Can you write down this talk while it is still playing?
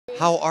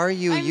How are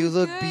you? I'm you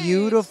look good.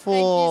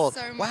 beautiful.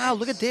 Thank you so Wow, much.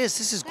 look at this.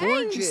 This is Thanks,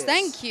 gorgeous.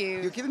 thank you.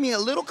 You're giving me a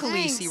little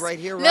Khaleesi Thanks. right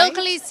here, right?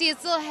 Little Khaleesi,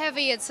 it's a little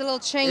heavy. It's a little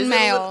Is chain it a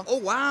mail. little- oh,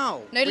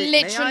 wow. No, Wait,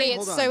 may literally, I?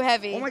 it's Hold so on.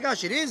 heavy. Oh my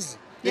gosh, it is.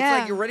 It's Yeah.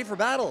 like you're ready for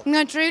battle.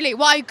 No, truly.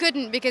 Well, I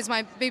couldn't because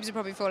my boobs would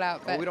probably fall out.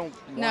 But Well, we don't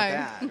want no.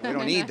 that. We No, don't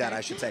no, need no. that, I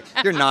should say.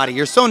 You're naughty.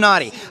 You're so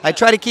naughty. I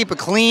try to keep it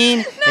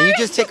clean, and you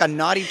just take a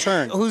naughty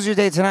turn. Who's your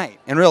date tonight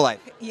in real life?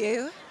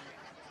 You?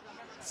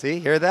 See,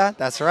 hear that?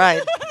 That's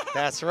right.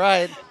 That's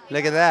right.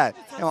 Look at that.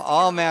 You know,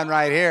 all man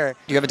right here.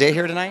 Do you have a date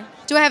here tonight?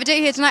 Do I have a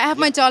date here tonight? I have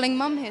my darling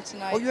mum here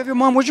tonight. Oh, you have your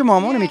mom. Where's your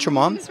mom? I want to meet your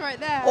mom. Mum's right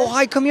there. Oh,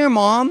 hi. Come here,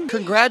 Mom.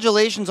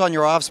 Congratulations on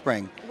your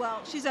offspring. Well,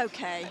 she's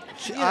okay.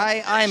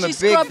 I am a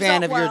She big scrubs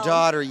fan up of your well.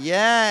 daughter.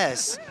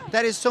 Yes.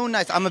 That is so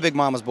nice. I'm a big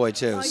mama's boy,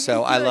 too, Oh, so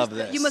you I good. love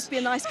this. You must be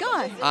a nice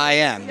guy. I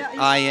am. Yeah,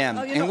 I am.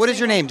 oh, you're And not what is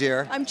your single. name,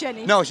 dear? I'm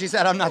Jenny. No, she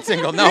said I'm not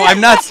single. No,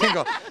 I'm not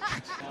single.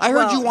 I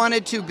heard Well- you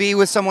wanted to be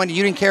with someone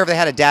you didn't care if they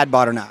had a dad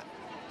bod or not.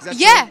 Is that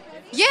Yeah, true?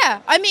 yeah.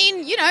 I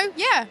mean, you know,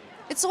 yeah.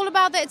 It's all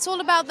about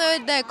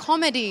the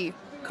comedy.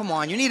 Come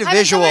on, you need a I don't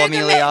visual, know how to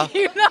Emilia. let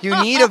you know.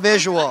 You need a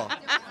visual.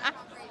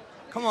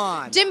 Come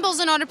on. Dimples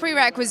are not a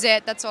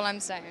prerequisite. That's all I'm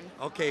saying.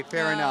 Okay,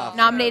 fair enough.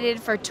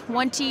 Nominated for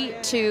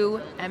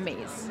 22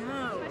 Emmys.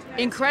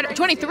 Incredible.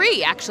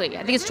 23, actually.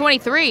 I think it's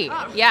 23.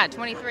 Yeah,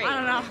 23. I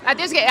don't know.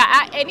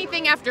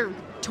 Anything after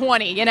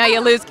 20, you know,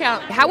 you lose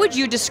count. How would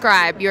you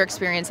describe your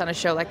experience on a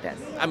show like this?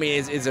 I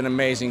mean, it's an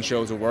amazing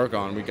show to work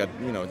on. We got,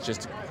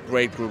 just a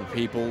great group of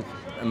people,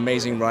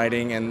 amazing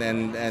writing,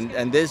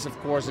 and this, of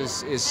course,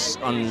 is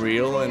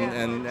unreal,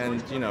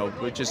 and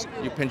we just,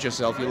 you pinch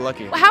yourself, you're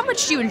lucky. How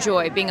much do you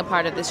enjoy being a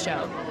part of this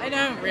show? I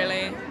don't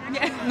really.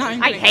 No,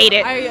 I'm I kidding. hate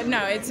it.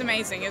 No, it's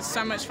amazing. It's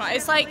so much fun.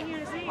 It's like,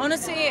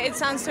 honestly, it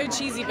sounds so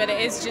cheesy, but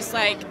it is just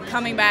like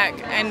coming back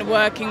and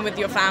working with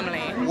your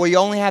family. Well, you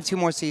only have 2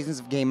 more seasons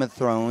of Game of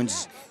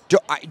Thrones. Do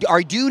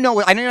you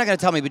know? I know you're not going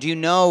to tell me, but do you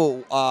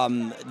know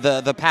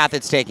the path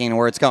it's taking and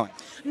where it's going?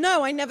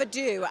 No, I never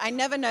do. I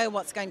never know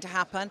what's going to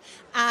happen.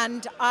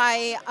 And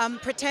I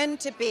pretend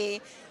to be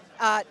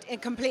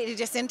completely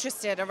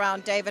disinterested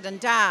around David and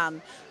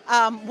Dan,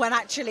 when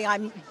actually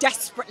I'm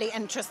desperately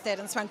interested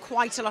and spend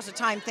quite a lot of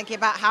time thinking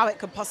about how it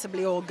could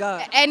possibly all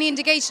go. Any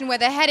indication where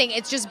they're heading,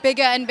 it's just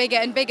bigger and bigger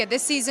and bigger.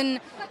 This season,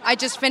 I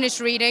just finished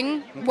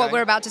reading what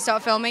we're about to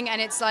start filming, and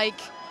it's like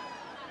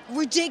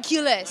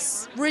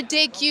ridiculous.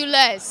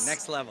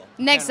 Next level.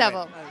 Next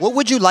level. What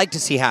would you like to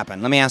see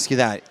happen? Let me ask you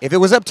that. If it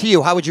was up to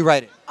you, how would you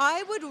write it?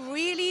 I would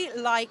really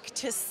like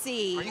to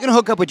see. Are you going to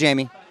hook up with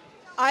Jamie?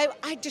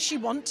 Does she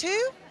want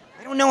to?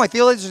 I don't know. I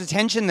feel like there's a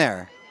tension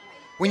there.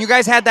 When you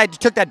guys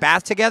took that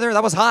bath together,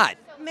 that was hot.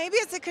 Maybe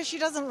it's because she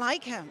doesn't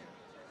like him.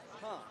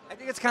 I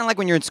think it's kind of like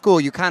when you're in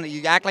school. You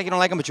act like you don't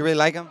like him, but you really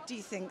like him. Do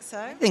you think so?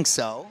 I think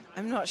so.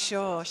 I'm not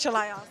sure. Shall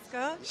I ask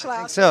her? Shall I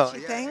think ask so. her what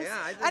she Yeah, thinks? yeah,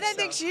 I think I don't so.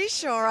 think she's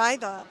sure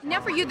either.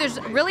 Now for you, there's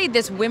really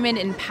this women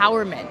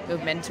empowerment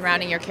movement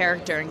surrounding your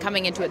character and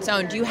coming into its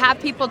own. Do you have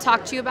people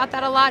talk to you about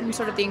that a lot and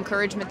sort of the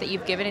encouragement that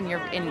you've given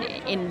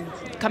in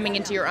coming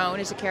into your own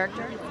as a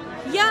character?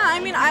 Yeah,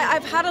 I mean,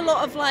 I've had a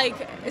lot of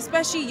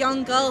especially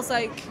young girls,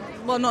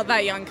 well, not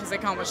that young because they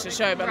can't watch the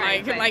show, but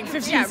like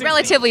 15, Yeah, 16.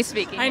 relatively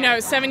speaking. I know,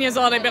 7 years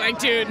old, I'd be like,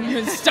 dude,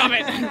 stop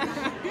it.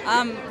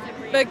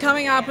 But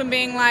coming up and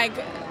being like,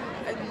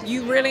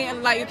 you really,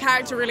 your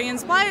character really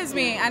inspires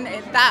me, and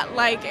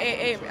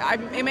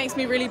it makes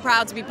me really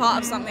proud to be part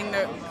of something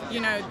that,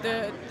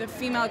 the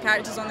female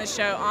characters on this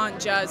show aren't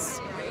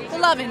just the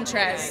love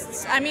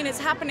interests. I mean, it's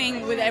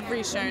happening with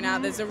every show now.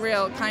 There's a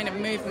real kind of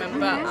movement,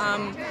 but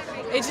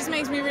it just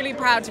makes me really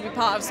proud to be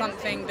part of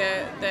something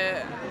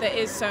that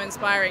is so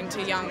inspiring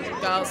to young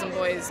girls and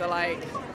boys alike.